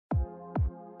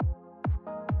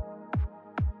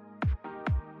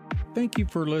Thank you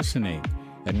for listening,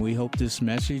 and we hope this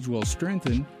message will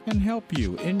strengthen and help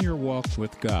you in your walk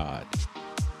with God.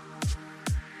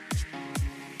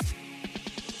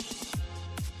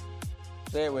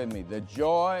 Say it with me, the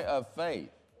joy of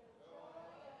faith.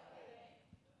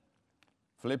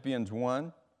 Philippians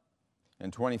 1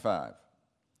 and 25.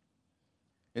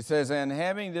 It says, "And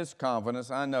having this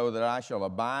confidence, I know that I shall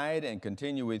abide and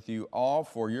continue with you all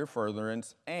for your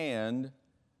furtherance and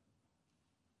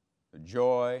the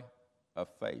joy of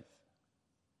faith."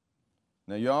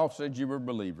 Now, you all said you were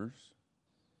believers.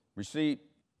 We see,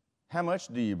 how much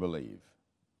do you believe?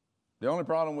 The only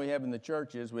problem we have in the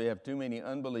church is we have too many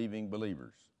unbelieving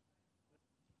believers.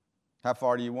 How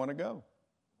far do you want to go?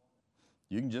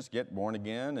 You can just get born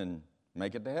again and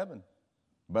make it to heaven.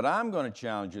 But I'm going to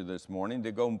challenge you this morning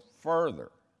to go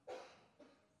further,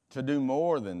 to do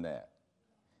more than that.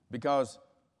 Because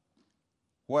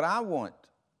what I want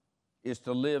is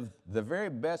to live the very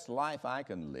best life I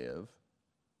can live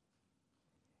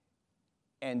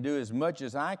and do as much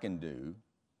as I can do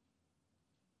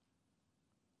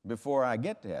before I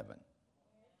get to heaven.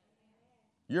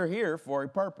 You're here for a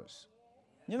purpose.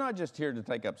 You're not just here to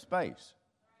take up space.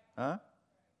 Huh?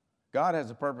 God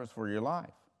has a purpose for your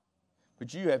life,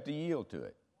 but you have to yield to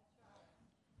it.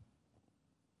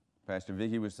 Pastor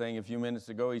Vicki was saying a few minutes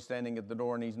ago, he's standing at the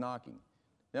door and he's knocking.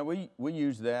 Now, we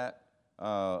use that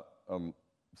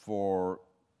for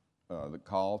the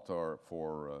cult or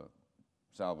for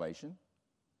salvation,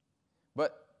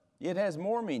 but it has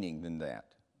more meaning than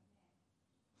that.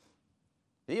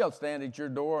 He'll stand at your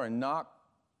door and knock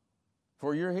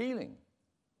for your healing.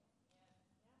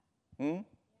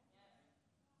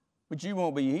 But you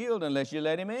won't be healed unless you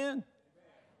let him in.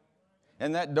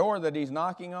 And that door that he's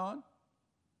knocking on,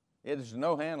 it has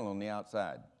no handle on the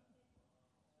outside.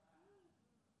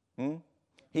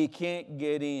 He can't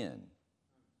get in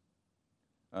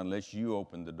unless you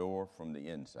open the door from the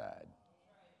inside.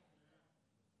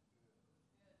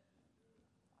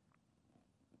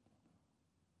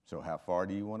 So how far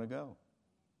do you want to go?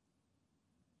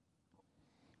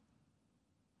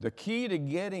 The key to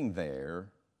getting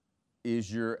there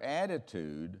is your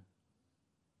attitude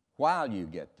while you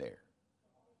get there.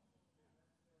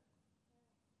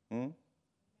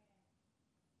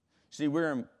 See,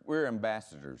 we're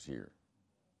ambassadors here.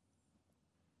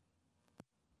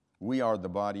 We are the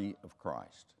body of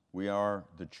Christ. We are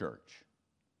the church.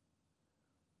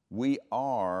 We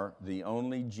are the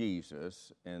only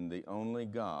Jesus and the only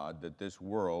God that this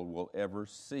world will ever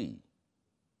see.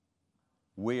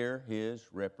 We're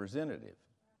his representative.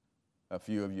 A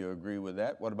few of you agree with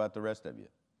that. What about the rest of you?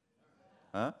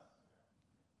 Huh?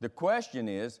 The question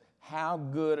is, how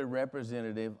good a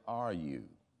representative are you?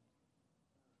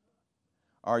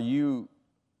 Are you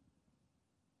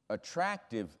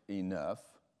attractive enough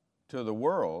to the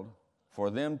world for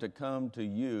them to come to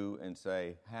you and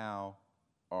say, "How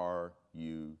are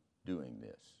you doing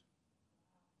this?"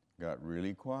 Got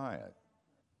really quiet.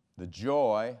 The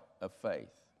joy of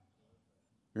faith.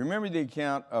 Remember the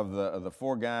account of the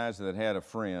four guys that had a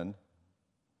friend,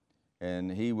 and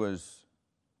he was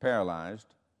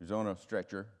paralyzed. He was on a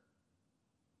stretcher.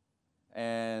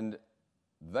 And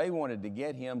they wanted to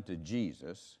get him to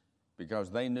Jesus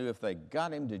because they knew if they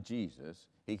got him to Jesus,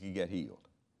 he could get healed.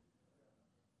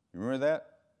 You remember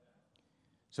that?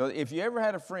 So if you ever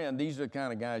had a friend, these are the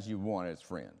kind of guys you want as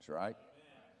friends, right?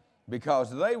 Because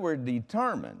they were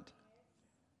determined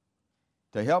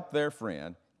to help their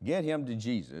friend, get him to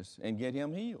Jesus, and get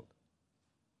him healed.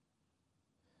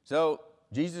 So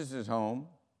Jesus is home.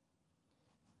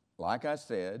 Like I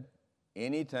said,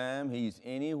 anytime he's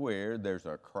anywhere, there's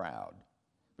a crowd.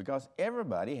 Because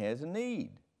everybody has a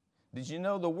need. Did you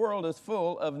know the world is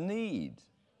full of needs?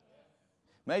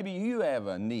 Maybe you have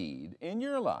a need in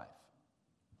your life.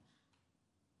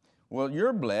 Well,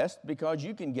 you're blessed because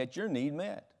you can get your need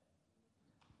met.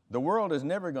 The world is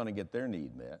never going to get their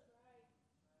need met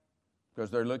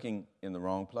because they're looking in the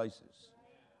wrong places.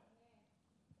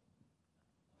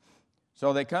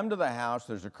 So they come to the house,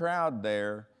 there's a crowd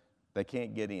there, they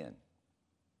can't get in.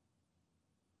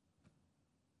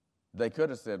 They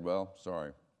could have said, "Well,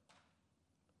 sorry,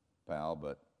 pal,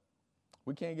 but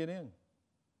we can't get in.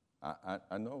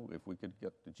 I know if we could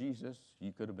get to Jesus,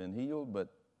 you could have been healed,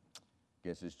 but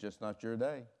guess it's just not your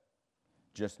day.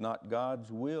 Just not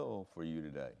God's will for you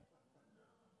today.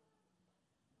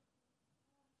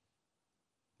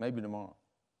 Maybe tomorrow."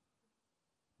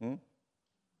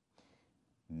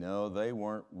 No, they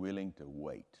weren't willing to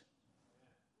wait.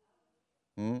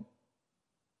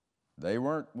 They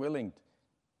weren't willing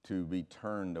to be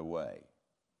turned away.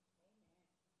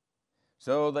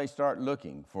 So they start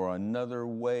looking for another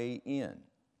way in.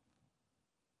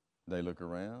 They look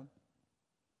around.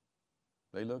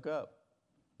 They look up.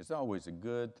 It's always a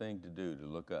good thing to do to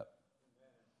look up.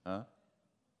 Huh?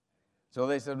 So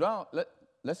they said, well,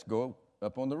 let's go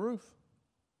up on the roof.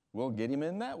 We'll get him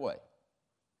in that way.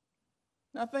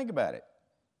 Now think about it.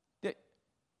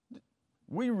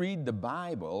 We read the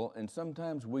Bible, and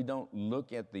sometimes we don't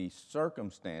look at the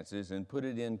circumstances and put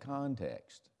it in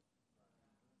context.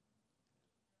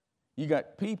 You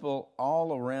got people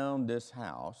all around this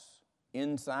house,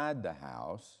 inside the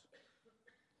house,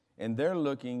 and they're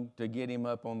looking to get him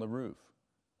up on the roof.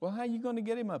 Well, how are you going to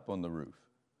get him up on the roof?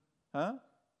 Huh?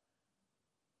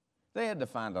 They had to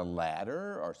find a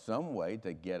ladder or some way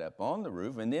to get up on the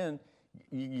roof, and then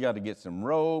you got to get some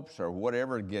ropes or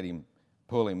whatever to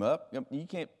pull him up. You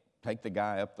can't take the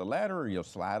guy up the ladder or you'll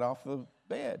slide off the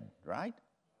bed, right?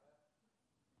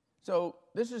 So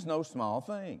this is no small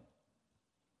thing.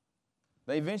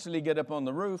 They eventually get up on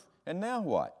the roof, and now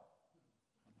what?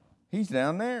 He's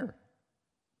down there.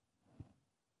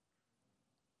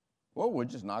 Well, we'll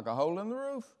just knock a hole in the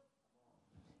roof.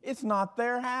 It's not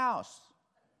their house.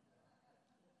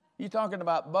 You're talking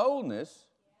about boldness.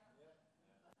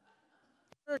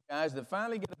 There are guys that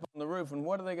finally get up on the roof, and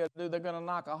what are they going to do? They're going to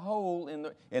knock a hole in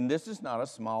the, and this is not a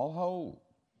small hole.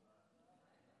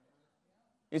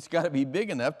 It's got to be big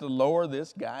enough to lower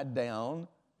this guy down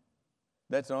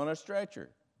that's on a stretcher.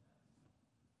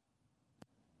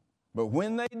 But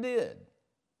when they did,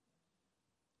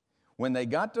 when they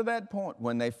got to that point,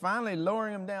 when they finally lower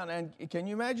him down, and can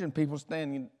you imagine people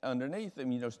standing underneath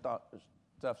him,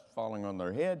 stuff's falling on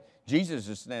their head. Jesus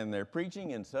is standing there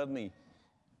preaching, and suddenly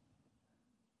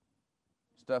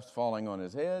stuff's falling on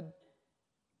his head,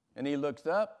 and he looks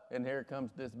up, and here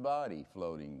comes this body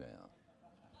floating down.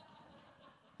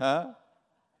 Huh?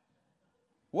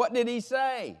 What did he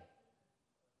say?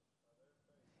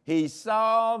 He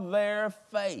saw their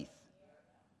faith.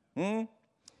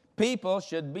 People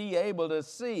should be able to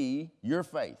see your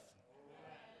faith.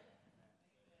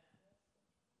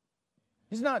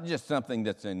 It's not just something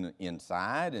that's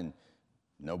inside and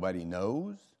nobody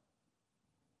knows.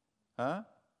 Huh?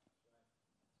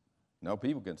 No,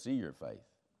 people can see your faith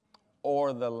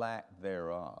or the lack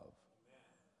thereof.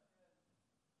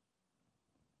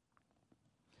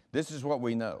 This is what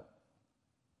we know.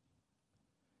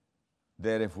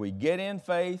 That if we get in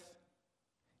faith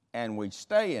and we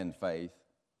stay in faith,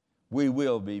 we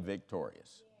will be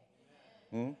victorious.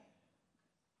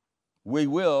 We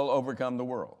will overcome the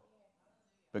world.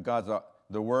 Because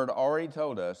the Word already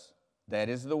told us that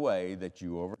is the way that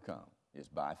you overcome, is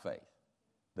by faith.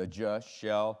 The just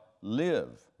shall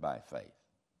live by faith.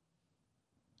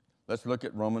 Let's look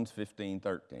at Romans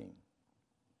 15:13.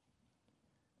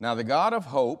 Now the God of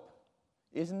hope,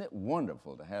 isn't it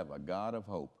wonderful to have a God of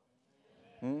hope?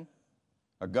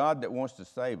 A God that wants to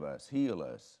save us, heal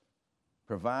us,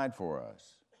 provide for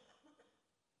us,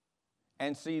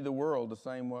 and see the world the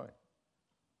same way.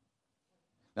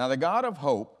 Now the God of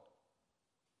hope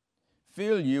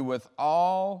fill you with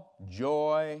all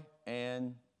joy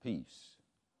and peace,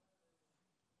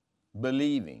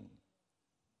 believing.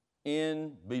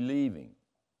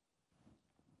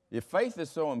 If faith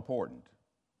is so important,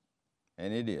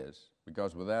 and it is,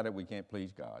 because without it we can't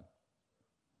please God,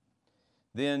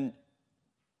 then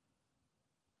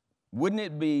wouldn't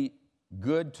it be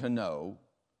good to know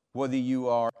whether you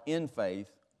are in faith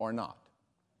or not?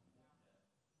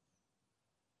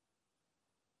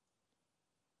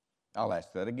 I'll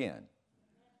ask that again.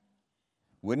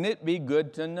 Wouldn't it be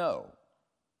good to know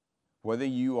whether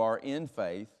you are in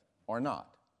faith or not?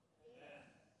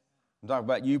 I'm talking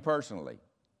about you personally,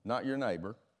 not your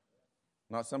neighbor,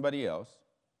 not somebody else,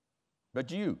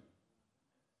 but you.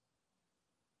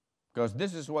 Because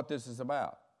this is what this is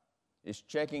about. It's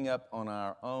checking up on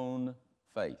our own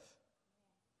faith.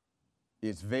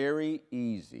 It's very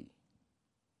easy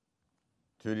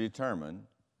to determine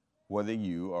whether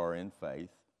you are in faith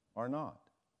or not.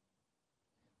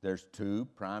 There's two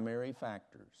primary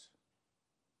factors: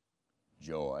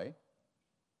 joy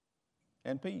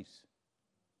and peace.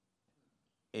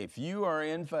 If you are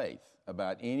in faith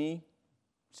about any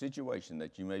situation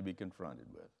that you may be confronted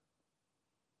with,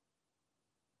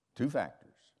 two factors.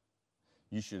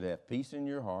 You should have peace in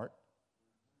your heart.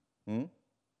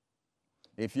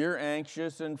 If you're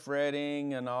anxious and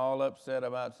fretting and all upset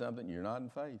about something, you're not in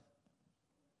faith.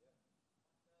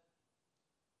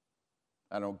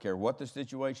 I don't care what the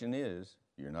situation is,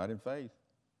 you're not in faith.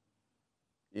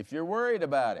 If you're worried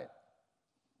about it,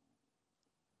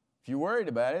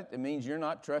 it means you're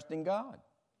not trusting God.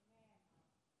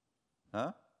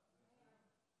 Huh?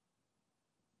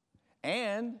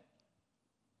 And,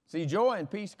 see, joy and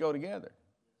peace go together.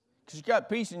 Because you got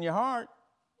peace in your heart,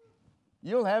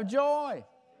 you'll have joy.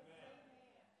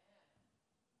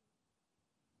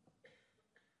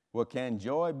 Well, can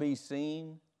joy be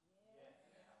seen?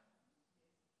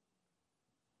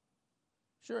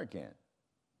 Sure it can.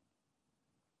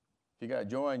 If you got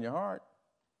joy in your heart,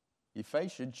 your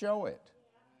face should show it.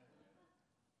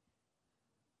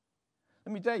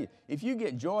 Let me tell you, if you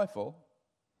get joyful,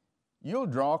 you'll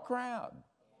draw a crowd.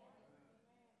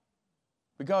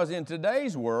 Because in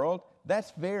today's world,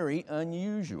 that's very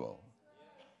unusual.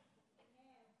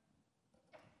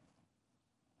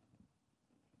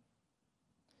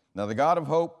 Now, the God of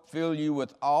hope fill you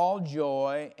with all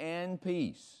joy and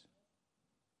peace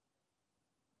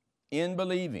in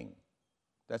believing.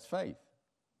 That's faith.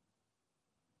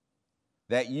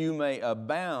 That you may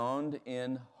abound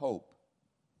in hope.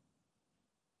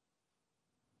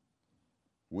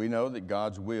 We know that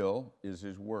God's will is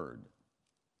His Word.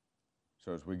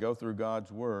 So as we go through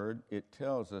God's Word, it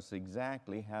tells us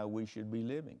exactly how we should be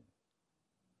living.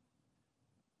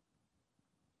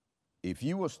 If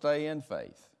you will stay in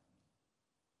faith,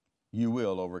 you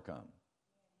will overcome.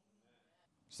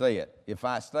 Say it. If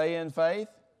I stay in faith,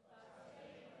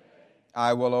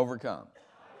 I will overcome.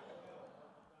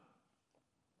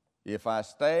 If I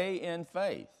stay in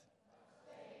faith,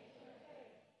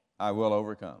 I will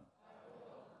overcome.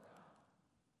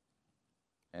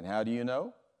 And how do you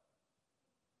know?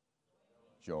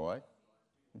 Joy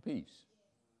and peace.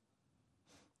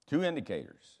 Two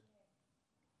indicators.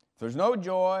 If there's no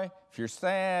joy, if you're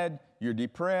sad, you're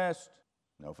depressed,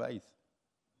 no faith.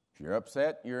 If you're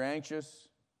upset, you're anxious,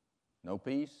 no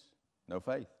peace, no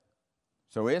faith.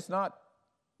 So it's not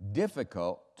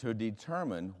difficult to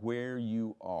determine where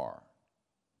you are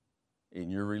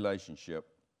in your relationship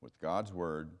with God's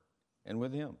Word and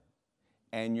with Him,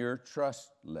 and your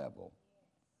trust level.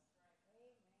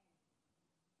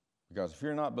 Because if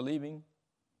you're not believing,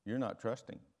 you're not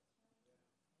trusting.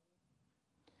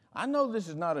 I know this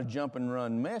is not a jump and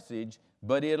run message,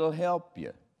 but it'll help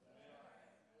you.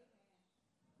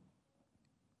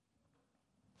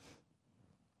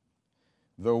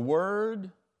 The Word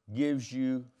gives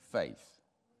you faith.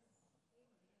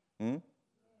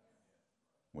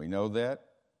 We know that.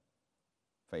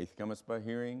 Faith cometh by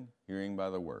hearing, hearing by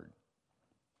the Word.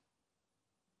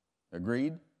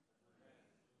 Agreed?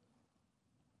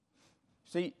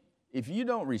 See, if you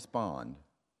don't respond,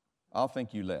 I'll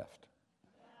think you left.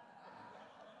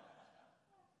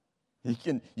 You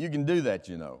can do that,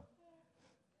 you know.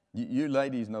 You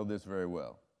ladies know this very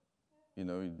well. You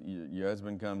know, your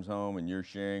husband comes home and you're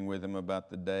sharing with him about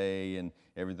the day and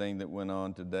everything that went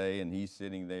on today, and he's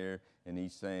sitting there and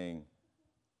he's saying,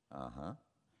 uh-huh.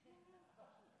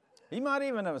 He might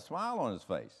even have a smile on his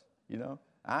face, you know.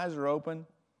 Eyes are open,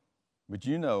 but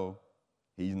you know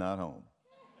he's not home.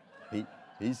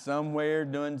 He's somewhere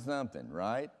doing something,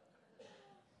 right?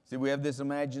 See, we have this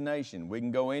imagination. We can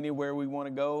go anywhere we want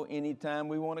to go, anytime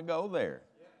we want to go there.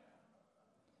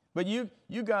 But you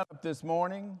got up this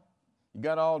morning, you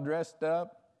got all dressed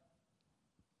up,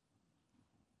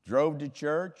 drove to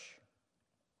church.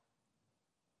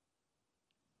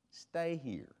 Stay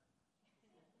here.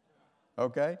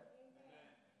 Okay?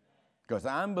 Because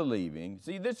I'm believing,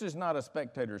 see, this is not a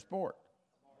spectator sport.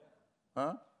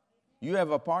 Huh? You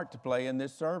have a part to play in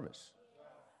this service.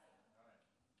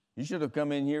 You should have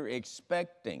come in here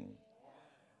expecting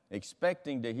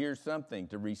to hear something,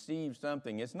 to receive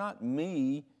something. It's not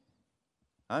me.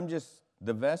 I'm just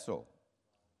the vessel.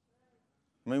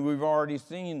 I mean, we've already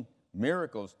seen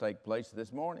miracles take place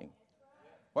this morning.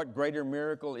 What greater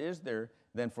miracle is there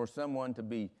than for someone to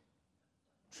be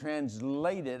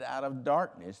translated out of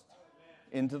darkness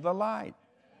into the light?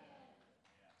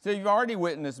 So you've already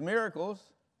witnessed miracles.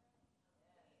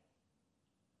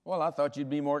 Well, I thought you'd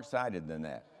be more excited than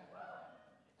that.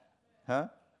 Huh?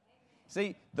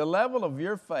 See, the level of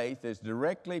your faith is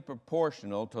directly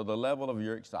proportional to the level of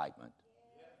your excitement.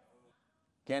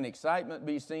 Can excitement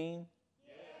be seen?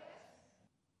 Yes.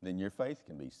 Then your faith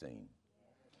can be seen.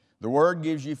 The Word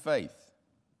gives you faith.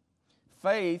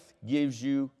 Faith gives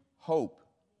you hope.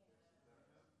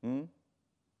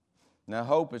 Now,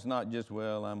 hope is not just,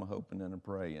 well, I'm hoping and I'm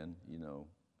praying, you know.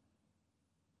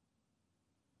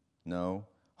 No.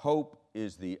 Hope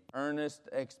is the earnest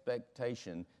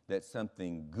expectation that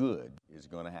something good is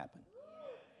going to happen.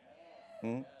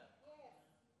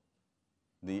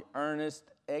 The earnest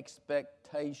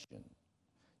expectation.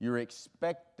 You're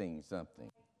expecting something.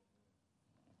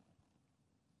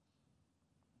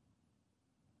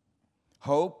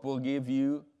 Hope will give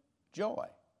you joy.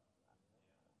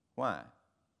 Why?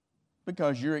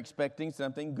 Because you're expecting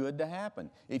something good to happen.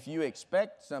 If you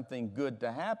expect something good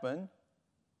to happen,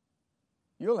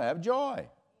 you'll have joy.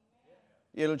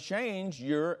 It'll change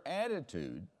your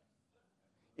attitude.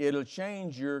 It'll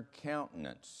change your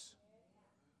countenance.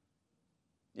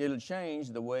 It'll change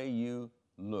the way you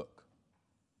look.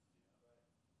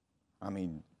 I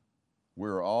mean,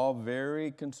 we're all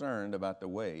very concerned about the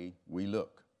way we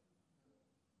look.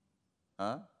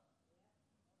 Huh?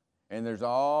 And there's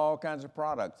all kinds of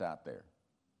products out there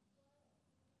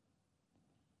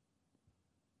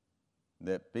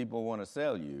that people want to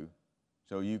sell you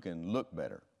so you can look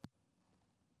better.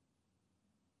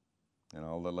 And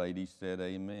all the ladies said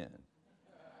amen.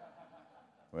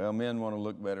 Well, men want to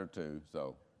look better too,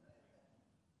 so.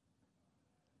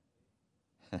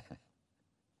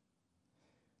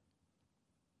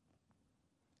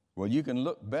 Well, you can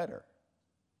look better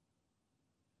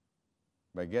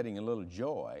by getting a little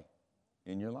joy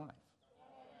in your life.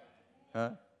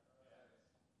 Huh?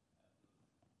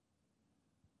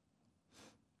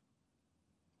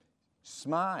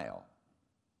 Smile.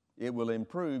 It will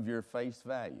improve your face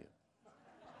value.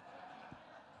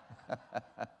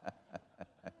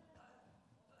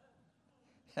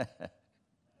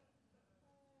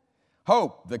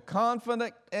 Hope, the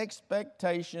confident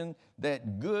expectation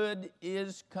that good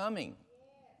is coming.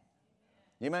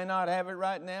 You may not have it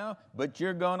right now, but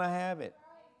you're going to have it.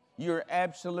 You're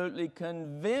absolutely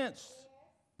convinced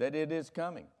that it is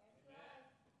coming.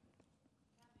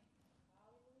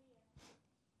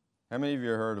 How many of you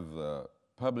have heard of the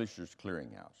Publishers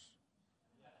Clearinghouse?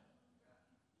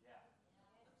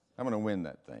 I'm going to win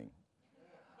that thing.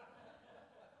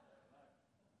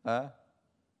 Huh?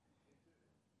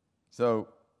 So,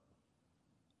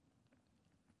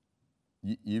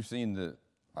 you've seen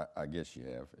I guess you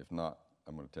have. If not,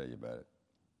 I'm going to tell you about it.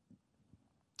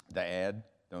 The ad,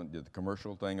 the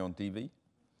commercial thing on TV,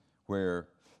 where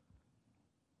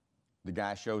the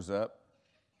guy shows up,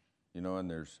 and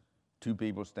there's two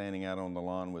people standing out on the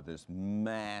lawn with this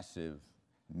massive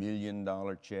 $1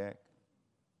 million check.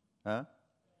 Huh?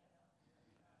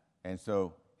 And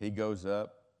so he goes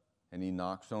up and he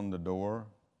knocks on the door.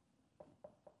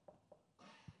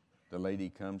 The lady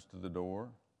comes to the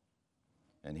door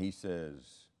and he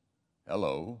says,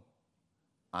 "Hello,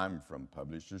 I'm from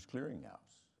Publishers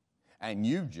Clearinghouse, and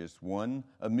you've just won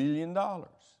 $1 million."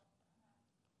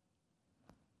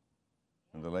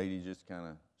 And the lady just kind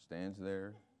of stands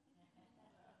there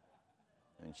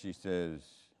and she says,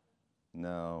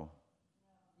 "No,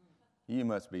 you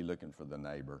must be looking for the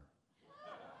neighbor.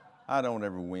 I don't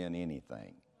ever win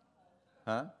anything."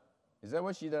 Huh? Is that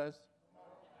what she does?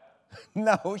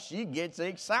 No, she gets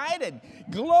excited.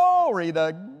 Glory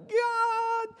to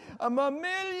God. I'm a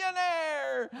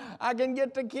millionaire. I can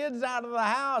get the kids out of the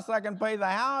house. I can pay the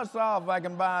house off. I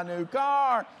can buy a new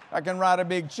car. I can write a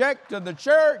big check to the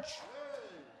church.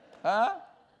 Huh?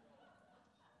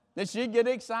 Did she get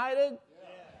excited?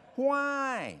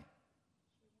 Why?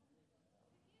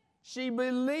 She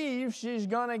believes she's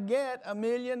going to get $1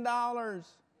 million. I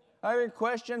have a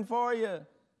question for you.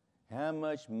 How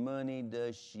much money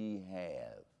does she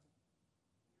have?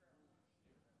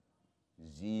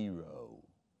 Zero.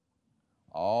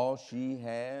 All she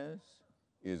has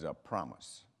is a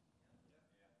promise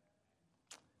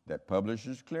that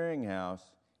Publishers Clearinghouse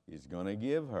is going to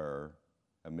give her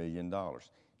 $1 million.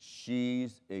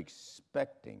 She's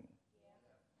expecting.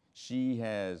 She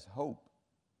has hope.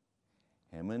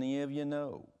 How many of you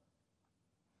know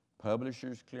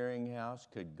Publishers Clearinghouse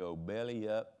could go belly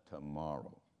up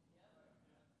tomorrow?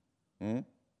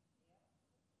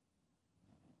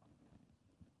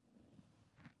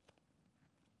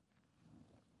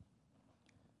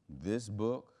 This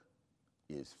book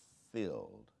is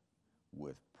filled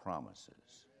with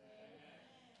promises.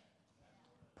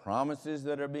 Promises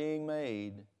that are being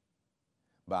made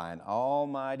by an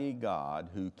almighty God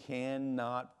who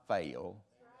cannot fail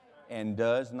and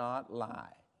does not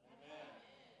lie.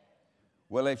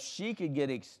 Well, if she could get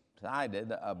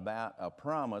excited about a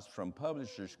promise from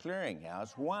Publishers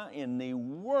Clearinghouse, why in the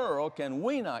world can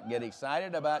we not get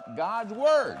excited about God's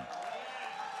Word?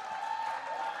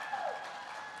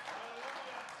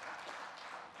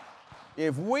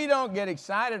 If we don't get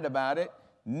excited about it,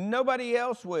 nobody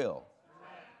else will.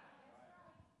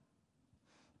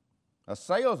 A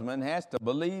salesman has to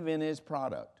believe in his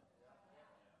product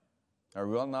or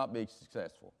will not be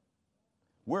successful.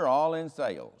 We're all in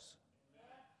sales.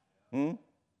 And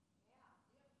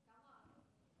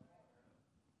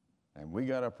we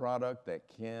got a product that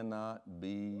cannot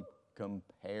be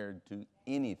compared to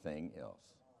anything else.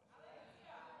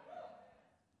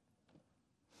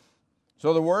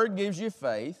 So the Word gives you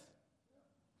faith.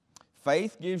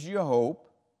 Faith gives you hope.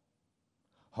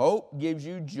 Hope gives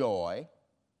you joy.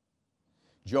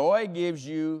 Joy gives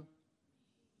you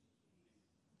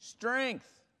strength.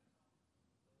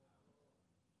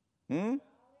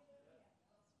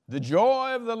 The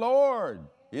joy of the Lord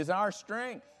is our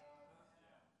strength.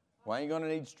 Why are you going to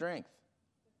need strength?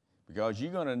 Because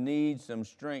you're going to need some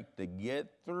strength to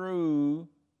get through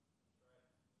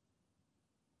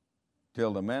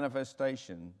till the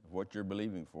manifestation of what you're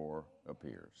believing for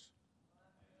appears.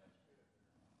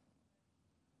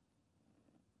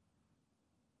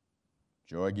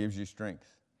 Joy gives you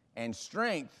strength. And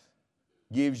strength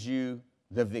gives you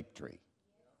the victory.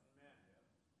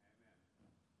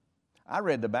 I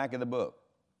read the back of the book.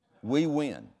 We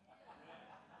win.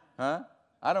 Huh?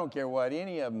 I don't care what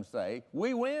any of them say.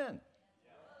 We win.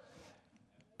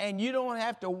 And you don't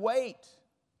have to wait.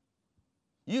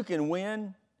 You can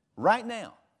win right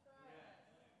now.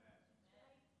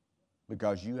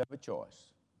 Because you have a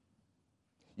choice.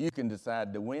 You can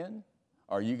decide to win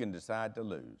or you can decide to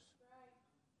lose.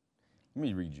 Let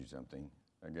me read you something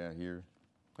I got here.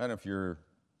 I don't know if you're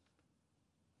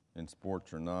in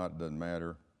sports or not, doesn't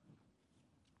matter.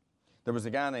 There was a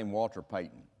guy named Walter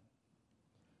Payton,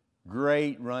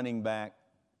 great running back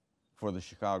for the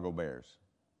Chicago Bears.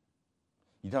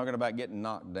 You're talking about getting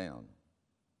knocked down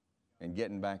and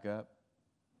getting back up?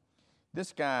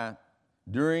 This guy,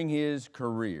 during his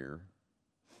career,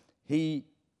 he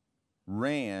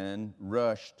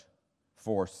rushed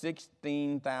for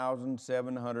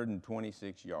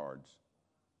 16,726 yards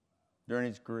during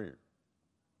his career.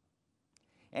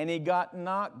 And he got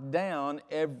knocked down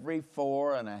every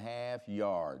 4.5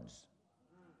 yards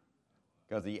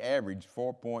because he averaged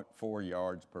 4.4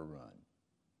 yards per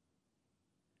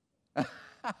run.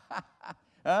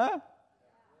 Huh?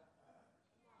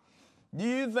 Do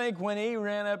you think when he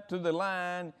ran up to the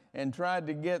line and tried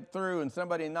to get through and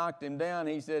somebody knocked him down,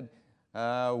 he said,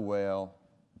 well,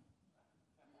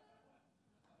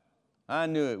 I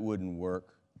knew it wouldn't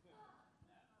work.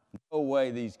 No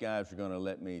way these guys are going to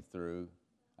let me through.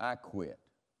 I quit.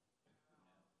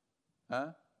 Huh?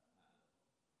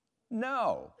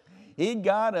 No. He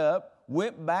got up,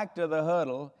 went back to the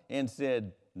huddle, and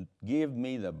said, give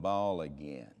me the ball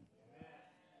again.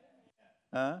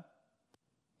 Huh?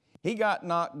 He got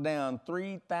knocked down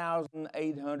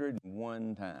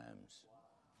 3,801 times.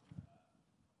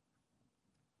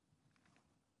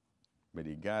 But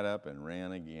he got up and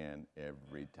ran again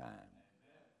every time.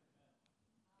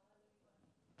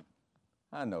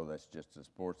 I know that's just a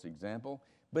sports example,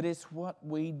 but it's what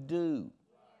we do.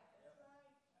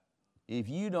 If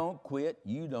you don't quit,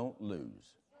 you don't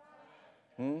lose.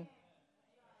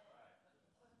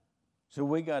 So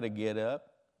we got to get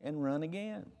up and run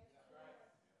again.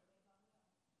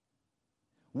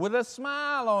 With a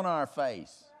smile on our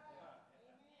face.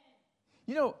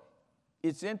 You know,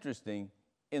 it's interesting,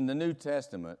 in the New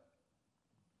Testament,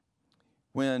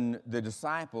 when the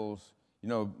disciples, you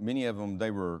know, many of them,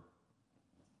 they were,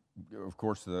 of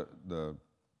course, the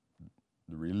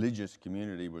religious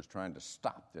community was trying to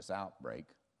stop this outbreak,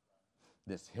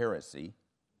 this heresy.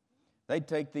 They'd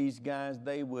take these guys,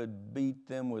 they would beat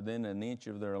them within an inch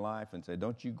of their life and say,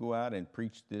 don't you go out and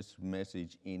preach this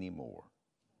message anymore.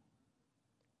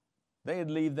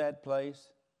 They'd leave that place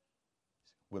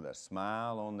with a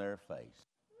smile on their face.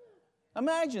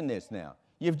 Imagine this now.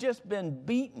 You've just been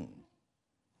beaten.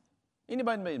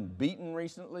 Anybody been beaten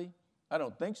recently? I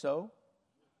don't think so.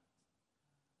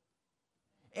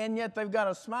 And yet they've got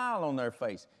a smile on their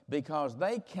face because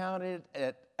they counted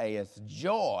it as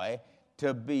joy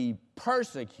to be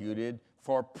persecuted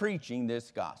for preaching this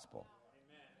gospel.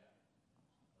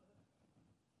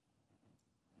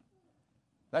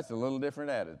 That's a little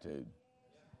different attitude.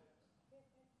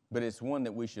 But it's one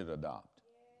that we should adopt.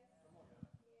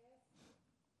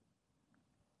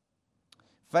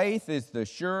 Faith is the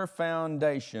sure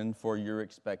foundation for your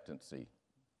expectancy.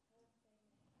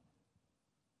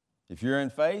 If you're in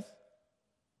faith,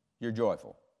 you're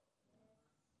joyful.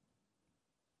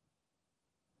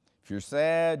 If you're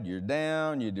sad, you're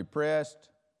down, you're depressed,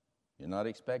 you're not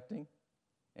expecting,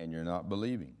 and you're not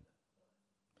believing.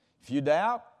 If you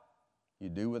doubt, you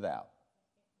do without.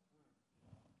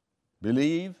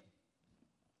 Believe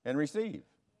and receive.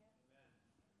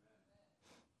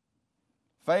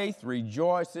 Faith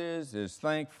rejoices, is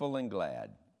thankful and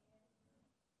glad.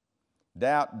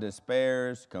 Doubt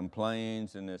despairs,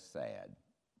 complains, and is sad.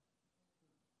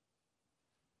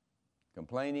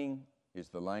 Complaining is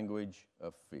the language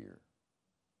of fear.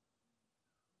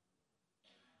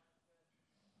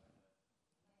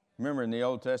 Remember in the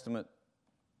Old Testament,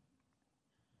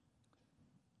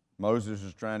 Moses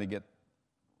was trying to get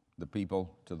the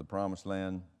people to the promised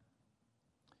land,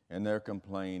 and they're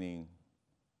complaining.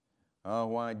 Oh,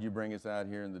 why did you bring us out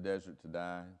here in the desert to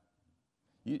die?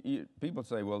 People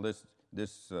say, well, this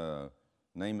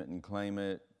name it and claim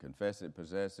it, confess it,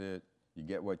 possess it, you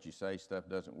get what you say stuff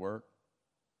doesn't work.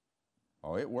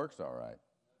 Oh, it works all right.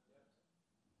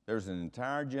 There's an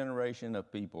entire generation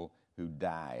of people who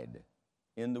died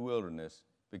in the wilderness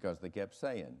because they kept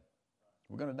saying,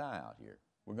 we're going to die out here.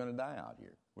 We're going to die out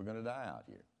here. We're going to die out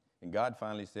here. And God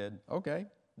finally said, okay,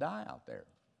 die out there.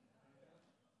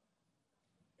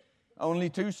 Only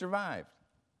 2 survived.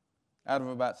 Out of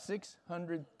about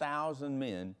 600,000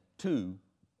 men, 2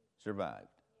 survived.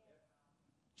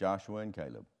 Joshua and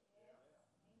Caleb.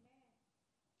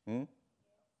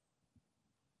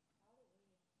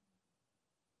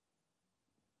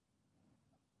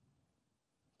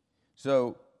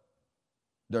 So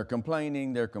they're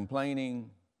complaining. They're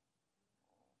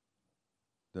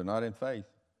not in faith.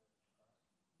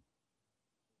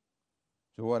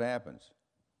 So what happens?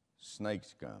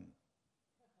 Snakes come.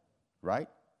 Right?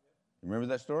 Remember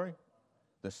that story?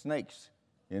 The snakes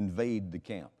invade the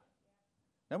camp.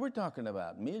 Now we're talking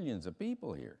about millions of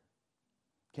people here.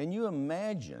 Can you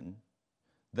imagine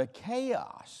the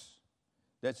chaos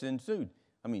that's ensued?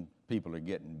 I mean, people are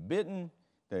getting bitten.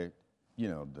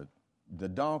 The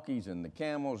donkeys and the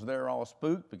camels, they're all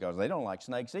spooked because they don't like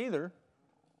snakes either.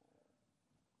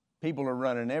 People are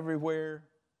running everywhere.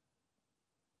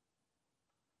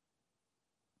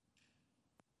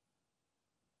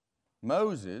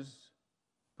 Moses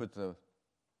puts a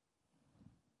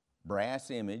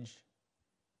brass image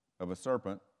of a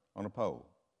serpent on a pole.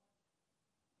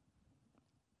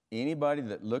 Anybody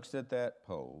that looks at that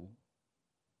pole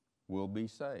will be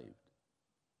saved.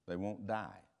 They won't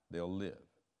die. They'll live.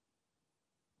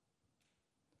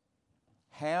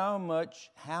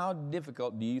 How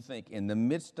difficult do you think in the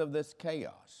midst of this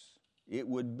chaos it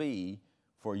would be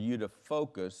for you to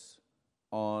focus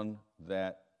on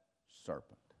that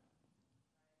serpent?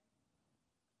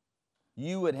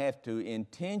 You would have to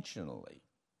intentionally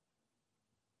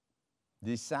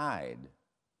decide,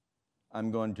 I'm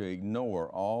going to ignore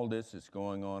all this that's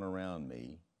going on around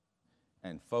me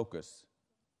and focus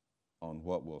on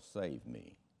what will save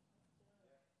me.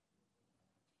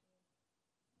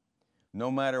 No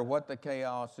matter what the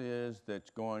chaos is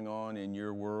that's going on in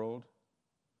your world,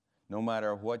 no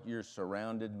matter what you're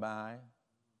surrounded by,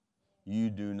 you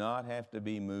do not have to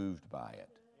be moved by it.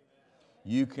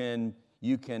 You can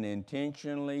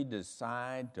intentionally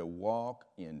decide to walk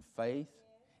in faith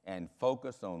and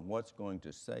focus on what's going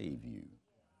to save you.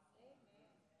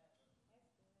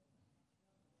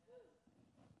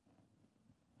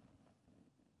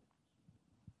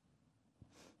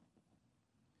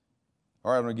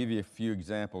 All right, I'm going to give you a few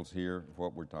examples here of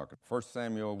what we're talking. 1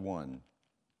 Samuel 1.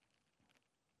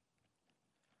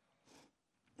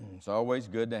 It's always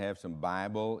good to have some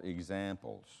Bible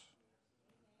examples.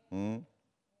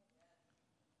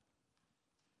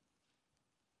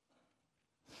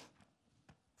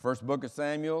 First book of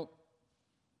Samuel,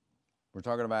 we're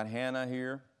talking about Hannah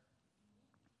here.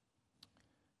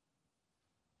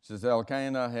 It says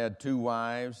Elkanah had 2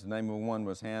 wives. The name of one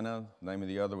was Hannah. The name of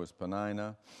the other was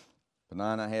Peninnah.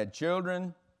 Peninnah had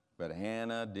children, but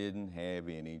Hannah didn't have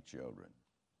any children.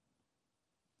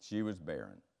 She was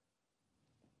barren.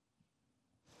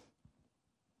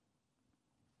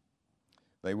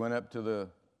 They went up to the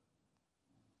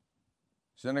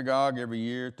synagogue every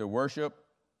year to worship.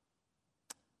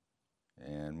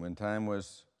 And when time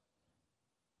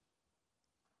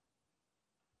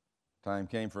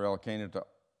came for Elkanah to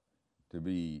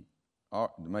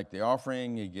make the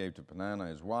offering, he gave to Peninnah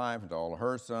his wife and to all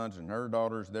her sons and her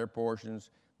daughters their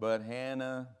portions. But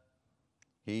Hannah,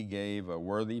 he gave a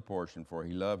worthy portion, for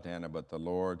he loved Hannah, but the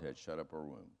Lord had shut up her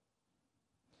womb.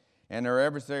 And her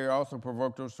adversary also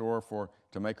provoked her sore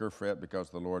to make her fret, because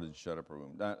the Lord had shut up her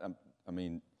womb. I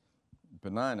mean,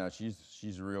 Peninnah,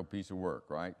 she's a real piece of work,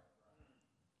 right?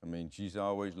 I mean, she's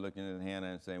always looking at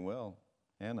Hannah and saying, well,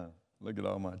 Hannah, look at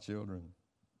all my children.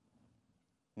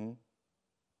 I'm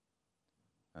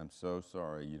so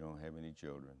sorry you don't have any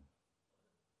children.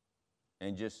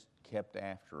 And just kept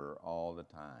after her all the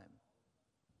time.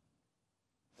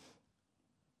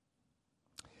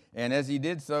 And as he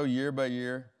did so year by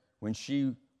year, when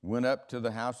she went up to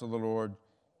the house of the Lord,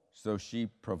 so she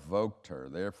provoked her.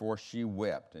 Therefore she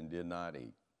wept and did not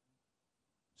eat.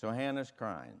 So Hannah's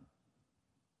crying.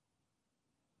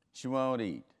 She won't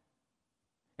eat.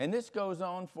 And this goes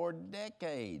on for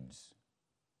decades.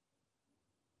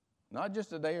 Not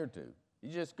just a day or two.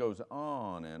 It just goes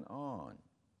on and on.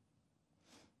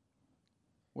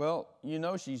 Well, you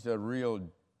know she's a real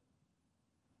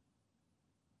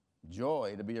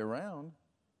joy to be around.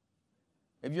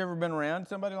 Have you ever been around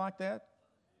somebody like that?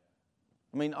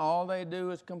 I mean, all they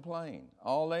do is complain.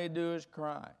 All they do is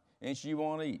cry. And she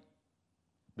won't eat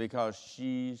because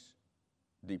she's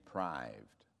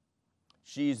deprived.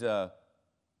 She's a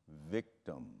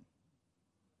victim.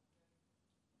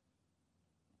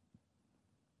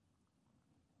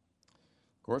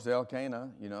 Of course, Elkanah,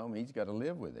 he's got to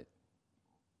live with it.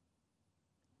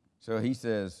 So he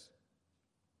says,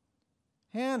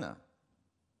 Hannah,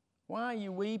 why are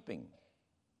you weeping?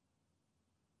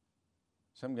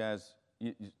 Some guys,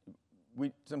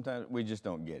 sometimes we just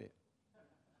don't get it.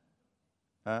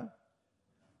 Huh?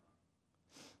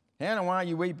 Hannah, why are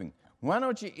you weeping? Why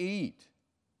don't you eat?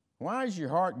 Why is your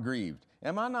heart grieved?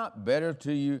 Am I not better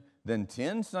to you than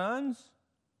 10 sons?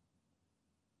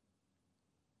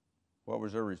 What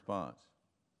was her response?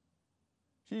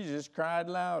 She just cried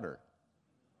louder.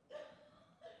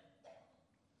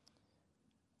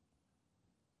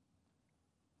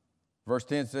 Verse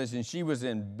 10 says, and she was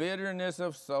in bitterness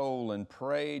of soul and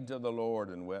prayed to the Lord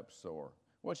and wept sore.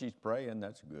 Well, she's praying,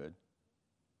 that's good.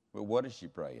 But what is she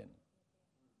praying?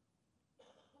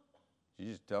 She's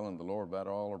just telling the Lord about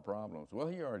all her problems. Well,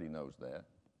 he already knows that.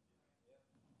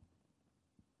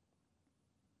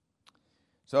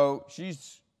 So she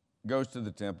goes to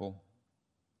the temple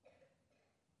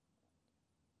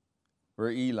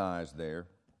where Eli's there.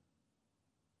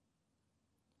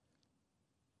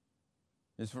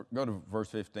 Go to verse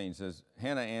 15. It says,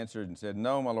 Hannah answered and said,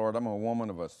 no, my Lord, I'm a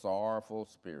woman of a sorrowful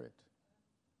spirit.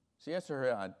 See, that's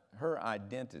her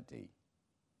identity.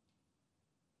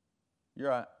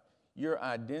 Your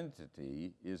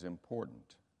identity is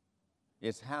important.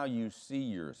 It's how you see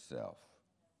yourself.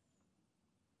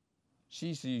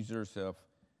 She sees herself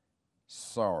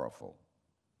sorrowful.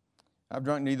 I've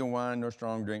drunk neither wine nor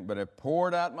strong drink, but have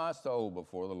poured out my soul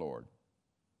before the Lord.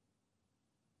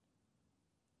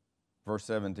 Verse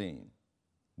 17,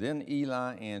 then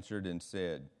Eli answered and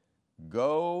said,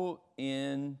 go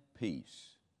in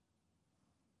peace,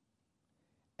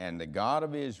 and the God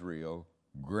of Israel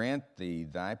grant thee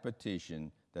thy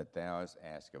petition that thou hast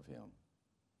asked of him.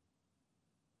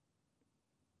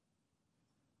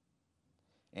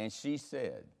 And she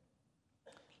said,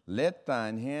 let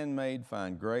thine handmaid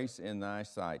find grace in thy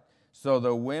sight. So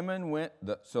the woman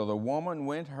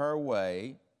went her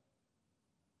way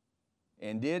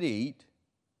and did eat,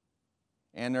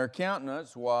 and her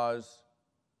countenance was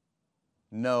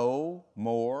no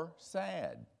more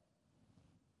sad.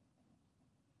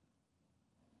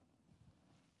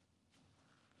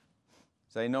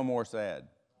 Say, no more sad.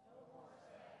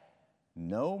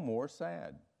 No more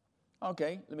sad.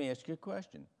 Okay, let me ask you a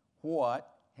question. What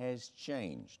has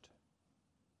changed?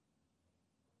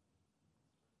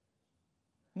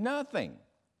 Nothing.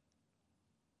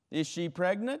 Is she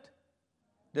pregnant?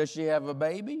 Does she have a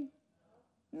baby?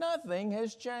 Nothing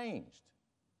has changed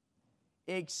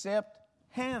except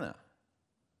Hannah.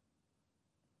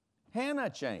 Hannah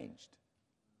changed.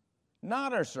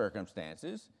 Not her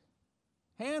circumstances.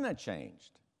 Hannah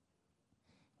changed.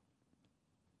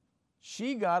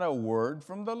 She got a word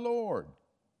from the Lord.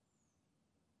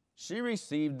 She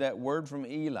received that word from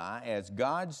Eli as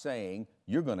God saying,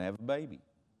 you're going to have a baby.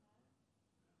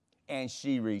 And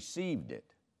she received it.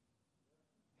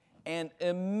 And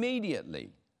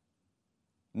immediately,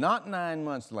 not 9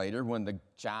 months later when the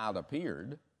child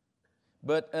appeared,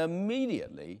 but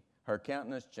immediately her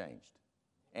countenance changed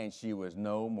and she was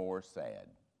no more sad.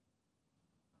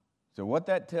 So what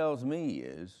that tells me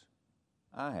is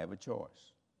I have a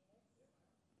choice.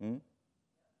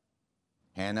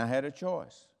 Hannah had a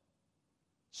choice.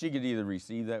 She could either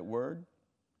receive that word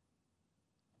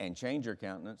and change her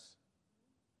countenance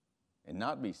and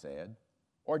not be sad,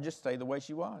 or just stay the way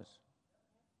she was.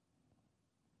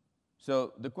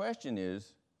 So the question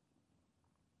is,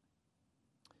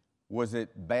 was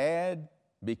it bad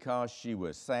because she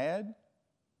was sad?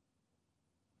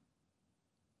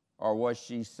 Or was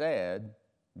she sad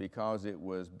because it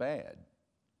was bad?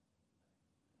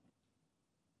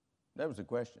 That was the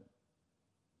question.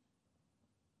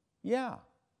 Yeah.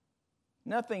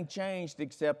 Nothing changed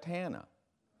except Hannah.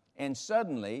 And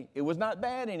suddenly, it was not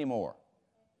bad anymore.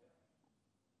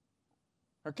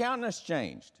 Her countenance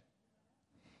changed.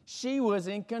 She was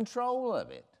in control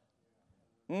of it.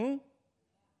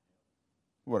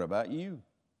 What about you?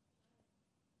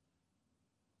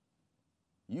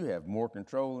 You have more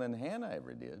control than Hannah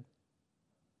ever did.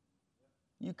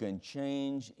 You can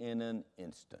change in an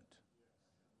instant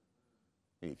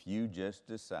if you just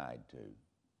decide to.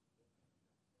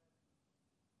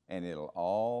 And it'll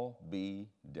all be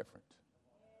different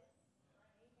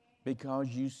because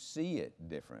you see it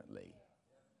differently.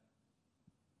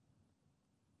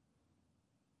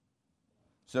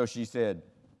 So she said,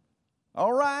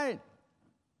 all right,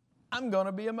 I'm going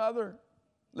to be a mother.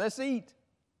 Let's eat.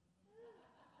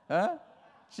 Huh?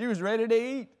 She was ready to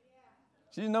eat.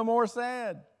 She's no more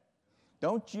sad.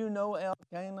 Don't you know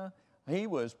Elkanah? He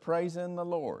was praising the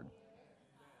Lord.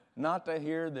 Not to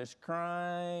hear this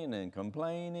crying and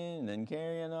complaining and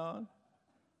carrying on.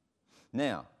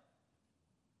 Now,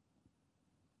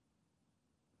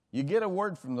 you get a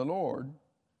word from the Lord,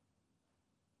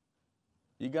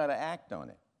 you got to act on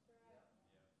it.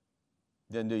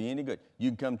 Doesn't do you any good.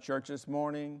 You can come to church this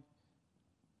morning,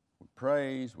 we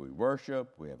praise, we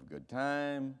worship, we have a good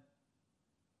time.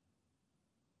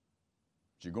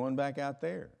 But you're going back out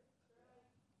there.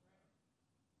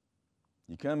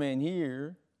 You come in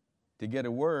here to get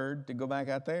a word to go back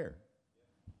out there.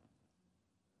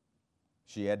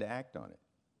 She had to act on it.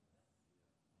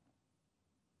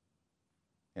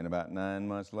 And about 9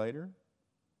 months later,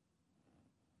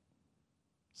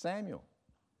 Samuel.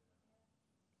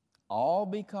 All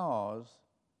because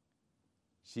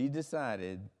she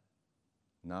decided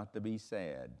not to be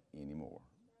sad anymore.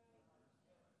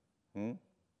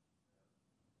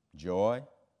 Joy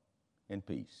and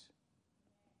peace.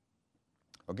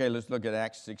 Okay, let's look at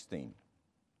Acts 16.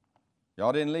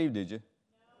 Y'all didn't leave, did you?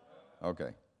 No. Okay.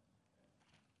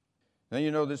 Now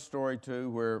you know this story too,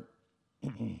 where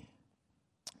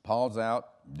Paul's out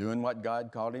doing what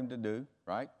God called him to do,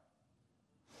 right?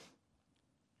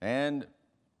 And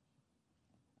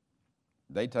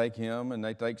they take him and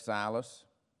they take Silas.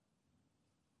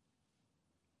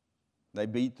 They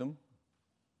beat them.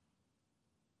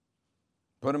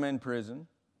 Put them in prison.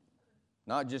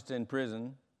 Not just in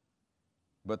prison,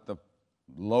 but the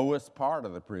lowest part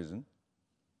of the prison.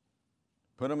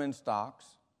 Put them in stocks.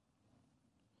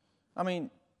 I mean,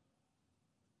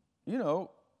 you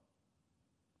know,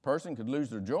 a person could lose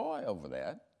their joy over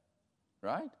that,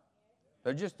 right?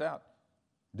 They're just out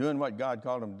doing what God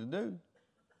called them to do.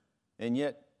 And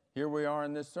yet, here we are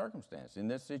in this circumstance, in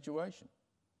this situation.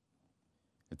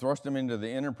 They thrust them into the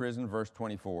inner prison, verse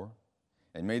 24,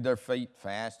 and made their feet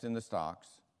fast in the stocks.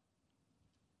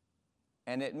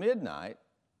 And at midnight,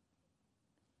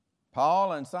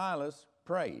 Paul and Silas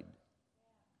prayed.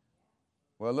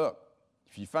 Well, look,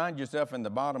 if you find yourself in the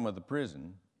bottom of the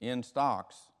prison, in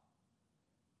stocks,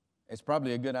 it's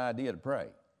probably a good idea to pray.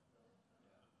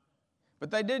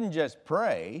 But they didn't just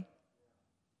pray.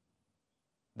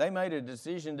 They made a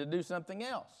decision to do something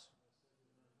else.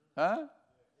 Huh?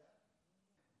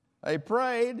 They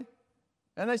prayed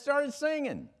and they started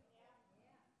singing.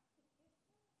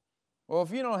 Well,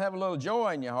 if you don't have a little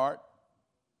joy in your heart,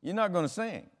 you're not going to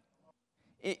sing.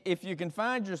 If you can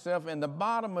find yourself in the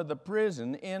bottom of the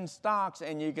prison in stocks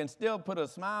and you can still put a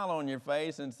smile on your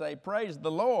face and say, praise the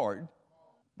Lord,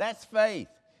 that's faith.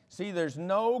 See, there's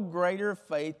no greater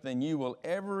faith than you will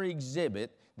ever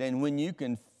exhibit than when you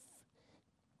can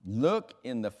look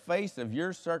in the face of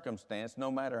your circumstance,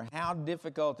 no matter how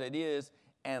difficult it is,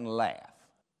 and laugh.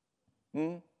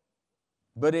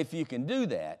 But if you can do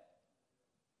that,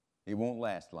 it won't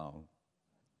last long.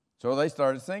 So they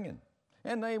started singing.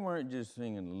 And they weren't just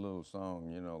singing a little song,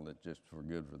 you know, that just for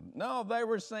good for them. No, they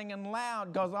were singing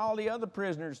loud because all the other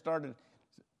prisoners started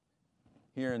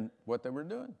hearing what they were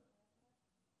doing.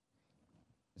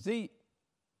 See,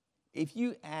 if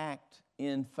you act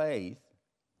in faith,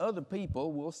 other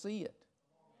people will see it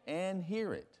and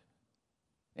hear it.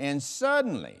 And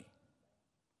suddenly,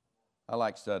 I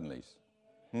like suddenlies.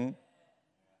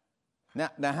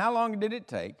 Now, how long did it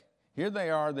take? Here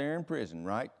they are, they're in prison,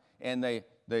 right? And they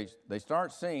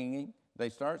start singing,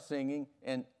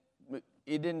 and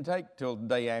it didn't take till the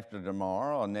day after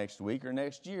tomorrow or next week or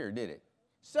next year, did it?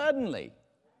 Suddenly,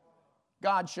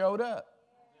 God showed up.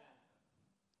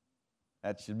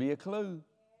 That should be a clue.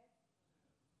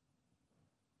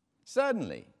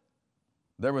 Suddenly,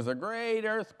 there was a great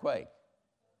earthquake.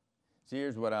 See,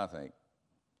 here's what I think.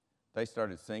 They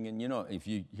started singing. You know, if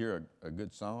you hear a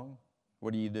good song,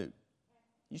 what do?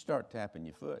 You start tapping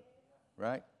your foot,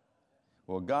 right?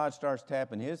 Well, God starts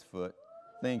tapping his foot,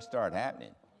 things start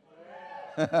happening.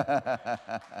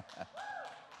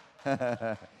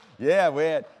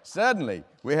 Yeah, suddenly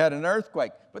we had an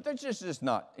earthquake. But that's just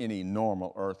not any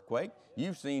normal earthquake.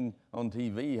 You've seen on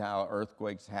TV how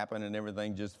earthquakes happen and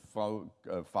everything just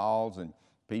falls and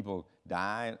people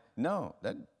die. No,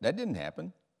 that didn't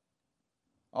happen.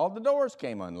 All the doors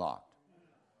came unlocked.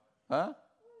 Huh?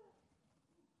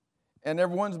 And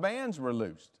everyone's bands were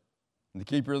loosed. And the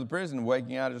keeper of the prison,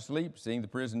 waking out of his sleep, seeing the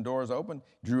prison doors open,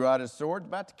 drew out his sword,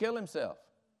 about to kill himself.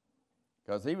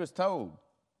 Because he was told,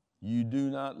 you do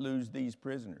not lose these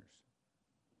prisoners.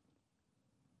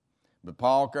 But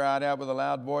Paul cried out with a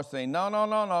loud voice, saying, no,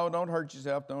 don't hurt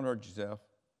yourself, don't hurt yourself.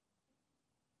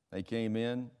 They came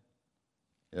in,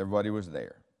 Everybody was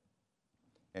there.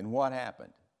 And what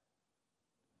happened?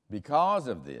 Because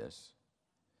of this,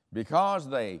 because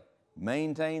they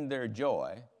maintained their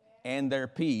joy and their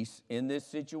peace in this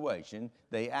situation,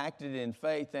 they acted in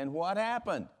faith, and what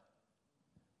happened?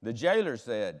 The jailer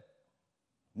said,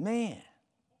 "Man,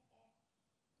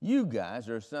 you guys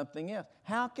are something else.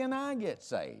 How can I get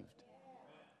saved?"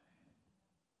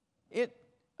 It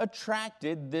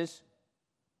attracted this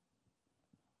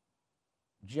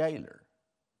jailer.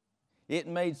 It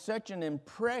made such an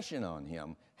impression on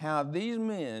him how these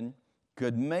men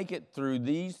could make it through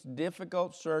these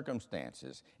difficult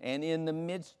circumstances and in the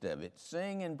midst of it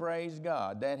sing and praise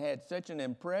God. That had such an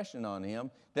impression on him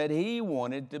that he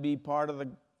wanted to be part of the...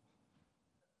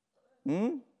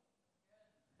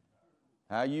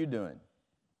 How you doing?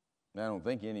 I don't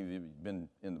think any of you have been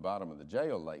in the bottom of the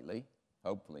jail lately.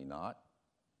 Hopefully not.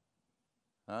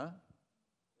 Huh?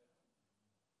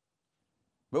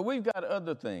 But we've got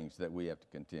other things that we have to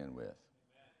contend with.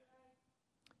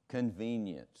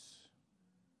 Convenience.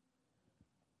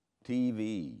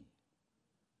 TV.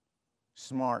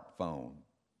 Smartphone.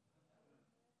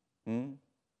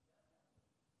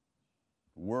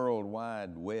 World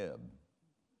Wide Web.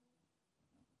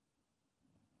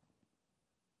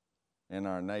 And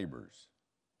our neighbors.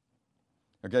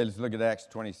 Okay, let's look at Acts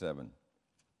 27.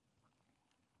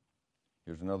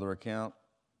 Here's another account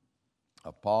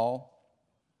of Paul.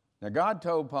 Now, God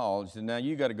told Paul, he said, now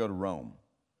you got to go to Rome.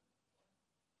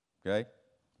 Okay?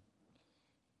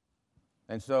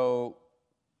 And so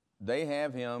they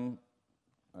have him,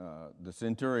 the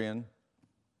centurion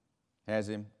has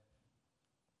him.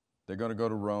 They're going to go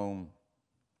to Rome.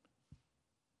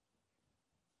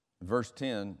 Verse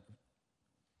 10,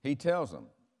 he tells them,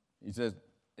 he says,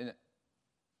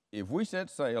 if we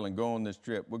set sail and go on this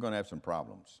trip, we're going to have some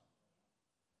problems.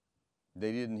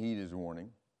 They didn't heed his warning.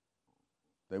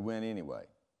 They went anyway.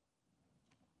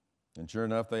 And sure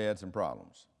enough, they had some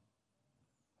problems.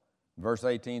 Verse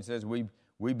 18 says, we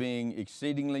being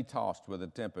exceedingly tossed with a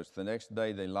tempest, the next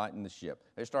day they lightened the ship.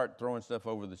 They start throwing stuff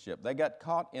over the ship. They got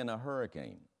caught in a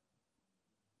hurricane.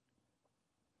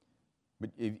 But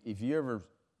if you ever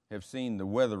have seen the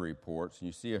weather reports, and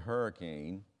you see a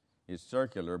hurricane, it's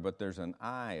circular, but there's an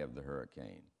eye of the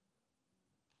hurricane.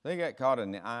 They got caught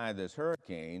in the eye of this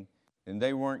hurricane, and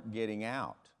they weren't getting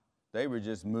out. They were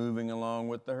just moving along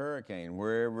with the hurricane.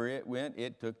 Wherever it went,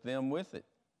 it took them with it.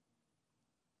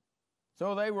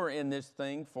 So they were in this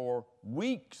thing for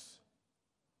weeks.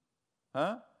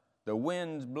 The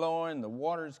wind's blowing, the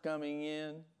water's coming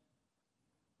in.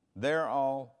 They're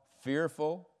all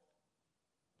fearful.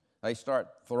 They start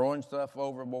throwing stuff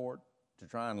overboard to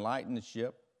try and lighten the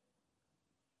ship.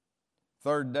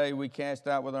 Third day, we cast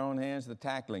out with our own hands the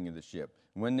tackling of the ship,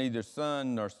 when neither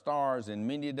sun nor stars in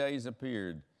many days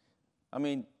appeared. I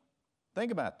mean,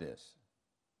 think about this.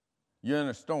 You're in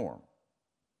a storm.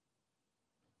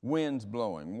 Wind's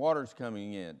blowing, water's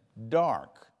coming in,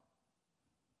 dark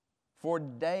for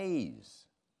days.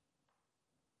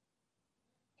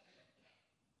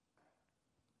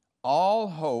 All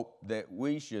hope that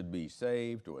we should be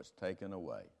saved was taken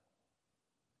away.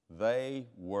 They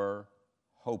were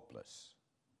hopeless.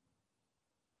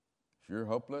 If you're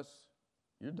hopeless,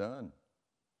 you're done.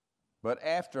 But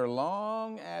after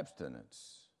long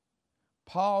abstinence,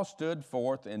 Paul stood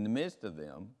forth in the midst of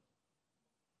them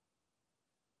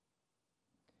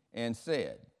and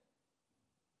said,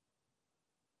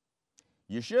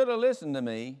 "You should have listened to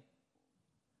me."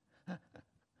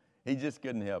 He just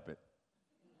couldn't help it.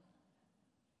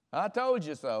 "I told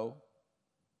you so.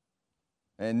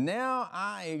 And now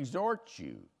I exhort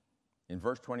you." In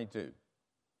verse 22.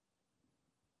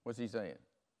 What's he saying?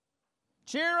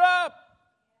 Cheer up.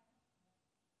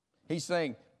 He's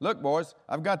saying, look, boys,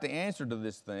 I've got the answer to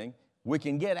this thing. We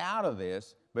can get out of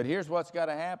this, but here's what's got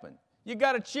to happen. You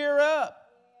got to cheer up.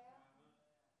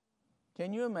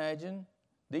 Can you imagine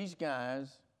these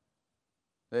guys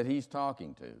that he's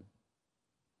talking to?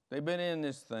 They've been in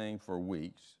this thing for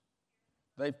weeks.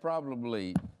 They've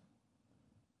probably,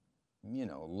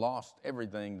 lost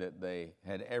everything that they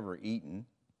had ever eaten.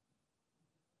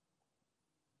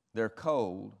 They're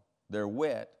cold, they're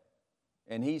wet,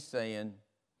 and he's saying,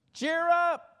 cheer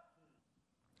up,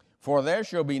 for there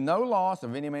shall be no loss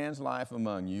of any man's life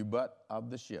among you, but of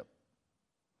the ship.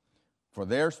 For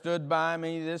there stood by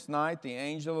me this night the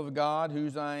angel of God,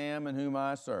 whose I am and whom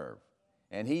I serve.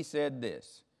 And he said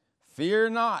this, fear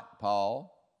not,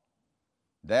 Paul,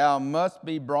 thou must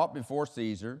be brought before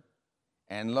Caesar,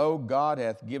 and lo, God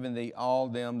hath given thee all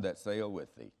them that sail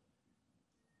with thee.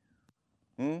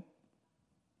 You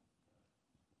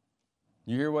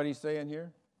hear what he's saying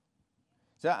here?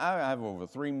 So I have over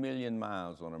 3 million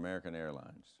miles on American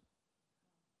Airlines.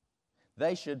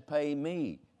 They should pay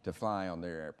me to fly on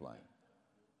their airplane.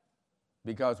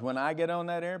 Because when I get on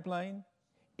that airplane,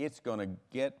 it's going to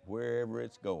get wherever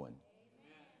it's going.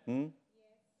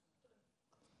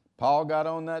 Paul got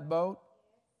on that boat.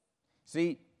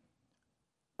 See,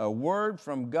 a word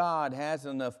from God has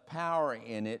enough power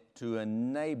in it to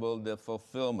enable the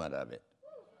fulfillment of it.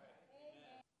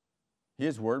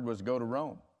 His word was go to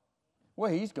Rome.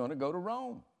 Well, he's going to go to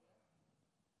Rome.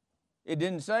 It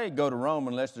didn't say go to Rome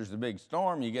unless there's a big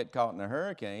storm, you get caught in a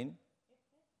hurricane.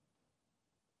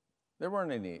 There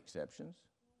weren't any exceptions.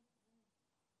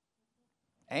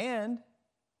 And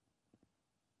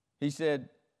he said,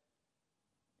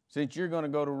 since you're going to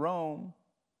go to Rome,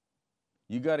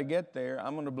 you got to get there.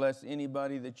 I'm going to bless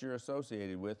anybody that you're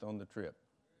associated with on the trip.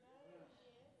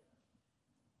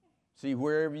 See,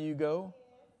 wherever you go,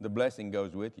 the blessing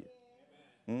goes with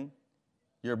you.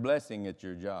 You're a blessing at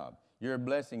your job. You're a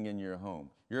blessing in your home.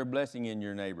 You're a blessing in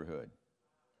your neighborhood.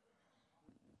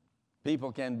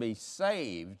 People can be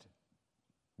saved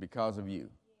because of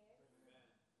you,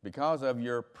 because of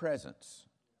your presence.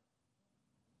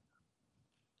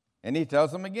 And he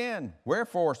tells them again,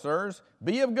 wherefore, sirs,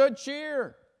 be of good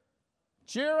cheer.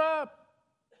 Cheer up.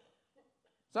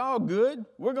 It's all good.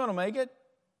 We're going to make it.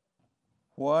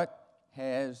 What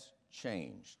has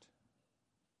changed?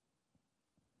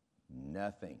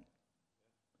 Nothing.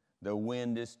 The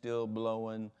wind is still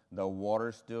blowing. The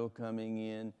water's still coming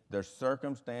in. The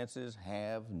circumstances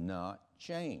have not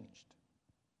changed.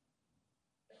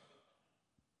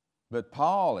 But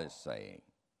Paul is saying,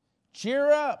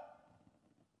 cheer up.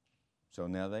 So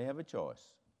now they have a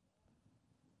choice.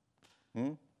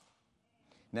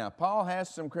 Now, Paul has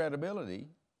some credibility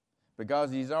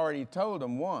because he's already told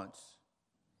them once,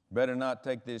 better not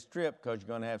take this trip because you're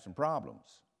going to have some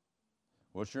problems.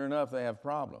 Well, sure enough, they have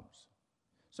problems.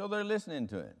 So they're listening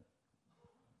to him.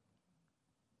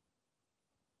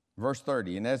 Verse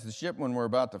 30, and as the shipmen were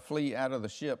about to flee out of the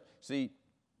ship, see,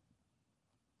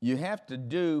 you have to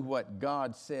do what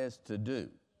God says to do,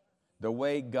 the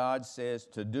way God says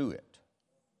to do it.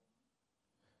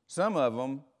 Some of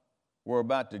them were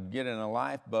about to get in a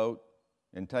lifeboat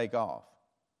and take off.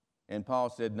 And Paul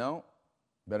said, no,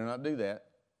 better not do that.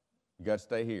 You got to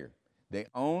stay here. The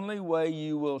only way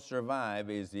you will survive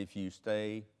is if you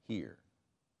stay here.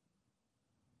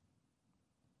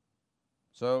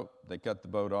 So they cut the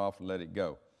boat off and let it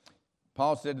go.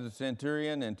 Paul said to the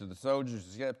centurion and to the soldiers,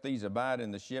 except these abide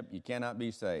in the ship, you cannot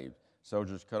be saved.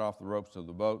 Soldiers cut off the ropes of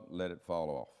the boat, let it fall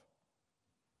off.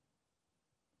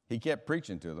 He kept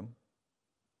preaching to them.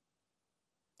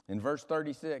 In verse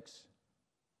 36,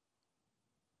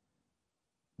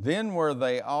 then were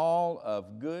they all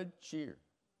of good cheer.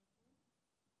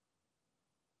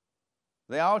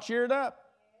 They all cheered up.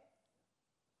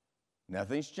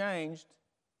 Nothing's changed,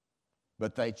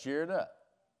 but they cheered up.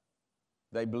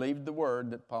 They believed the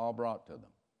word that Paul brought to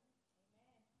them.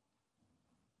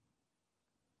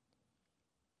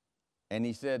 And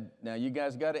he said, now you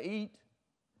guys got to eat.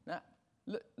 Now,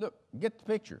 look, get the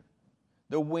picture.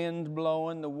 The wind's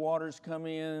blowing, the water's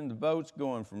coming in, the boat's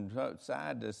going from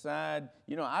side to side.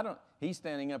 You know, he's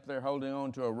standing up there holding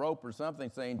on to a rope or something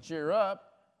saying, cheer up.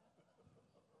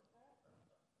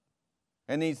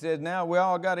 And he said, now we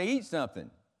all got to eat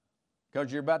something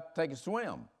because you're about to take a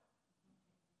swim.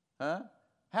 Huh?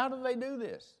 How do they do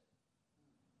this?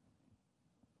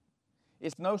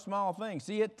 It's no small thing.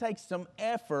 See, it takes some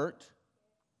effort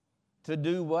to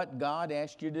do what God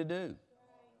asked you to do.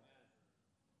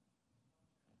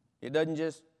 It doesn't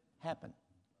just happen.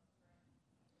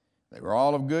 They were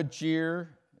all of good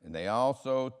cheer, and they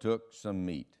also took some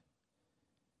meat.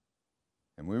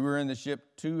 And we were in the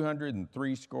ship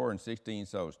 216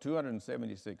 souls,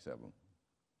 276 of them.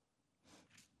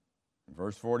 In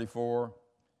verse 44,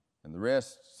 and the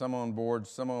rest, some on board,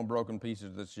 some on broken pieces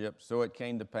of the ship. So it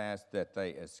came to pass that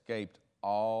they escaped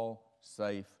all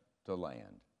safe to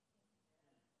land.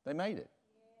 They made it.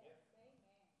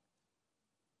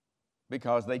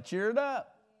 Because they cheered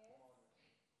up.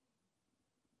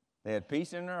 They had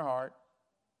peace in their heart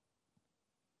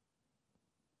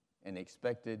and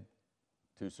expected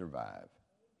to survive.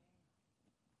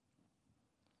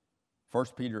 1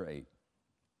 Peter 8.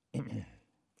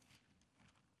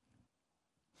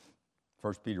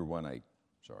 1 Peter 1:8,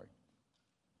 sorry.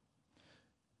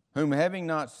 Whom having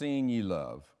not seen ye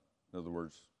love, in other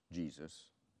words, Jesus,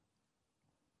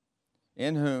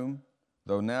 in whom,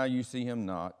 though now you see him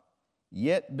not,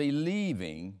 yet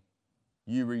believing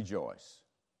you rejoice,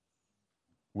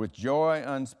 with joy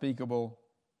unspeakable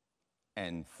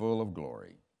and full of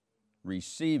glory,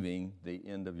 receiving the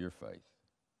end of your faith,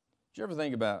 Did you ever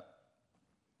think about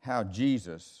how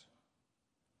Jesus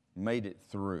made it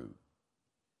through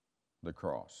the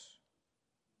cross?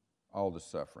 All the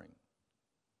suffering,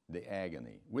 the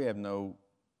agony. We have no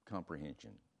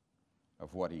comprehension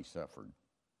of what he suffered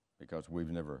because we've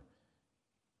never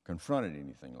confronted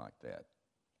anything like that.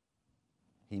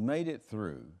 He made it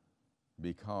through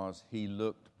because he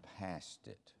looked past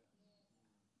it.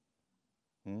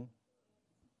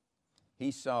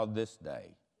 He saw this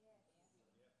day.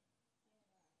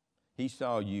 He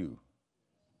saw you.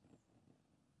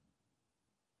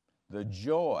 The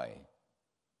joy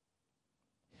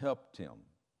helped him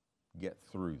get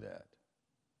through that.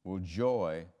 Well,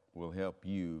 joy will help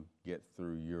you get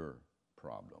through your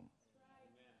problem.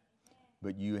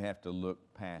 But you have to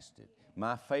look past it.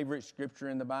 My favorite scripture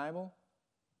in the Bible,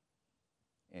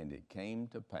 and it came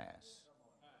to pass.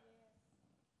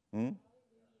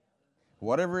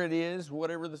 Whatever it is,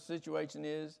 whatever the situation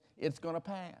is, it's going to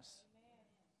pass.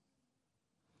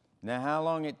 Now, how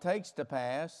long it takes to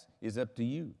pass is up to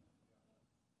you.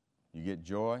 You get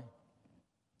joy,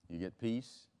 you get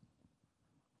peace,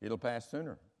 it'll pass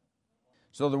sooner.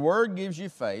 So the Word gives you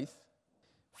faith.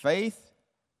 Faith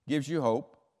gives you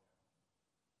hope.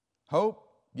 Hope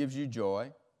gives you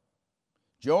joy.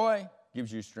 Joy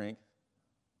gives you strength.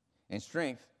 And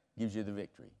strength gives you the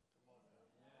victory.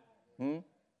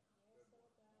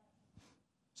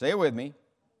 Say it with me.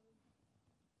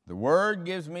 The Word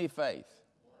gives me faith.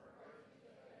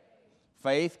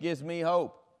 Faith gives me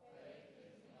hope.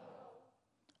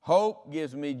 Hope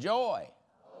gives me joy.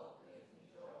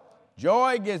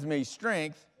 Joy gives me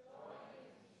strength.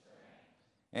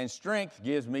 And strength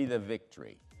gives me the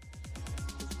victory.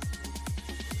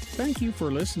 Thank you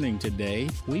for listening today.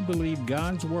 We believe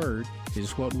God's Word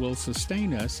is what will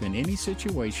sustain us in any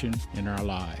situation in our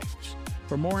lives.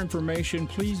 For more information,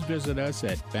 please visit us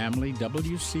at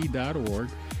familywc.org,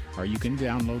 or you can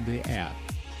download the app.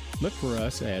 Look for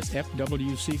us as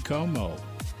FWC Como.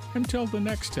 Until the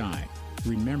next time,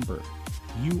 remember,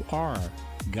 you are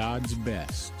God's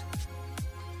best.